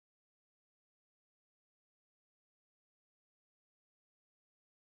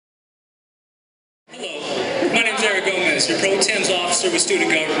Your Pro Tem's Officer with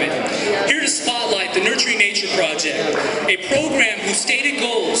Student Government, here to spotlight the Nurturing Nature Project, a program whose stated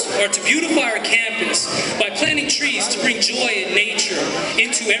goals are to beautify our campus by planting trees to bring joy and nature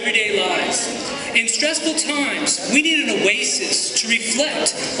into everyday lives. In stressful times, we need an oasis to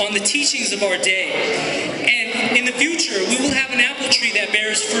reflect on the teachings of our day. And in the future, we will have an apple tree that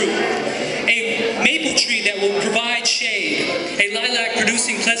bears fruit, a maple tree that will provide shade, a lilac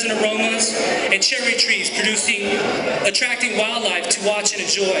producing pleasant aromas, and cherry trees attracting wildlife to watch and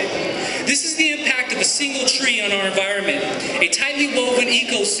enjoy. This is the impact of a single tree on our environment, a tightly woven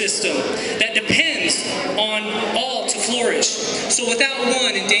ecosystem that depends on all to flourish. So without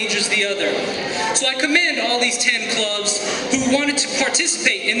one endangers the other. So I commend all these 10 clubs who wanted to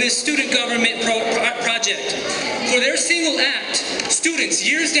participate in this student government project. For their single act, students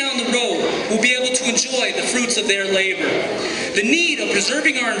years down the road will be able to enjoy the fruits of their labor. The need of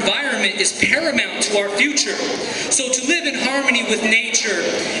preserving our environment is paramount to our future. So to live in harmony with nature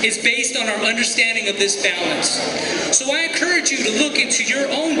is based on our understanding of this balance. So I encourage you to look into your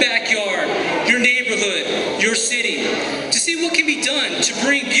own backyard, your neighborhood, your city, to see what can be done to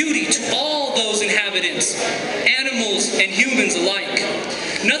bring beauty to all those inhabitants, animals and humans alike.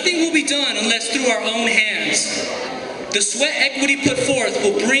 Nothing will be done unless through our own hands. The sweat equity put forth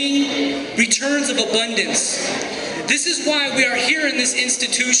will bring returns of abundance. This is why we are here in this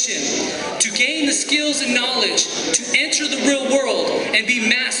institution, to gain the skills and knowledge, to enter the real world and be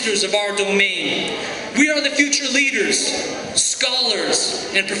masters of our domain. We are the future leaders, scholars,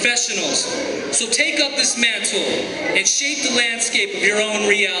 and professionals. So take up this mantle and shape the landscape of your own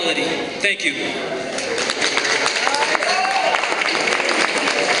reality. Thank you.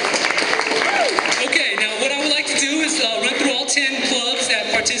 Okay, now what I would like to do is run through all 10 clubs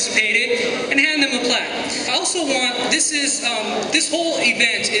that participated and hand them a plaque. I also want, this whole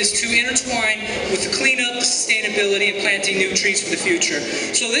event is to intertwine with the cleanup, sustainability, and planting new trees for the future.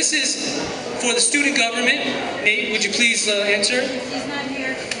 So this is for the student government. Nate, would you please answer? He's not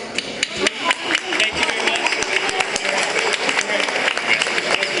here. Thank you very much.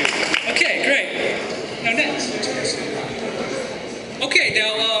 Okay, great. Now next. Okay,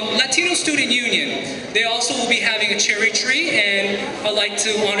 now Latino Student Union. They also will be having a cherry tree, and I'd like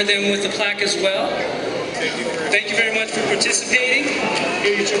to honor them with a plaque as well. Thank you very much for participating.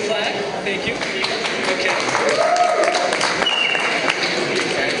 Here is your plaque. Thank you. Okay.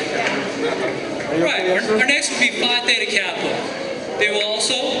 Right, our next will be Phi Theta Kappa. They will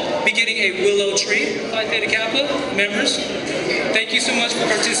also be getting a willow tree. Phi Theta Kappa members, thank you so much for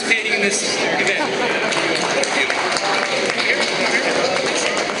participating in this event.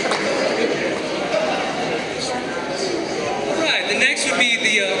 All right, the next would be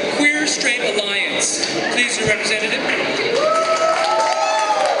the Queer Straight Alliance. Please, your representative.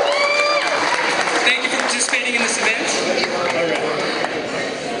 Thank you for participating in this event. All right.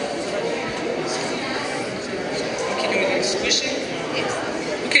 Squishing.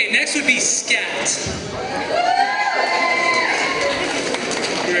 Okay, next would be SCAT.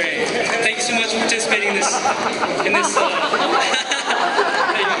 Great. Thank you so much for participating in this.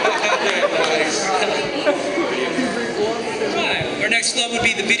 Right. Our next club would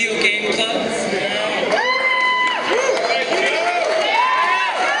be the Video Game Club.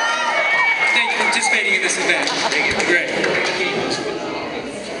 Thank you for participating in this event. Great.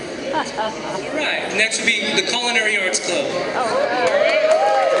 Alright, next would be the Culinary Arts Club.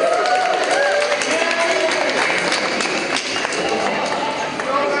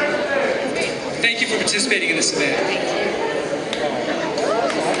 Thank you for participating in this event.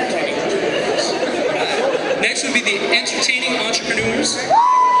 Next would be the Entertaining Entrepreneurs.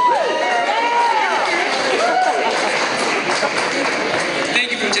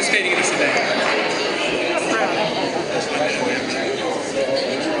 Thank you for participating in this event.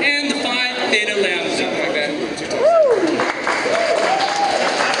 And the Phi Theta Lambda.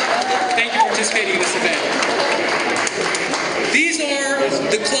 Thank you for participating in this event. These are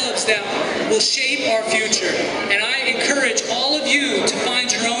the clubs that will shape our future, and I encourage all of you to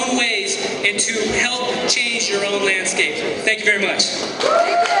find your own ways and to help change your own landscape. Thank you very much.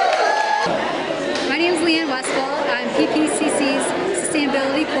 My name is Leanne Westfall. I'm PPCC's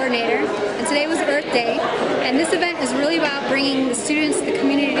Sustainability Coordinator, and today was Earth Day, and this event is really about bringing the students, the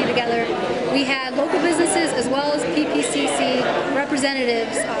community together. We had local businesses as well as PPCC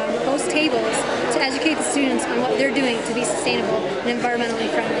representatives host tables to educate the students on what they're doing to be sustainable and environmentally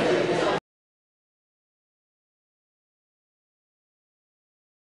friendly.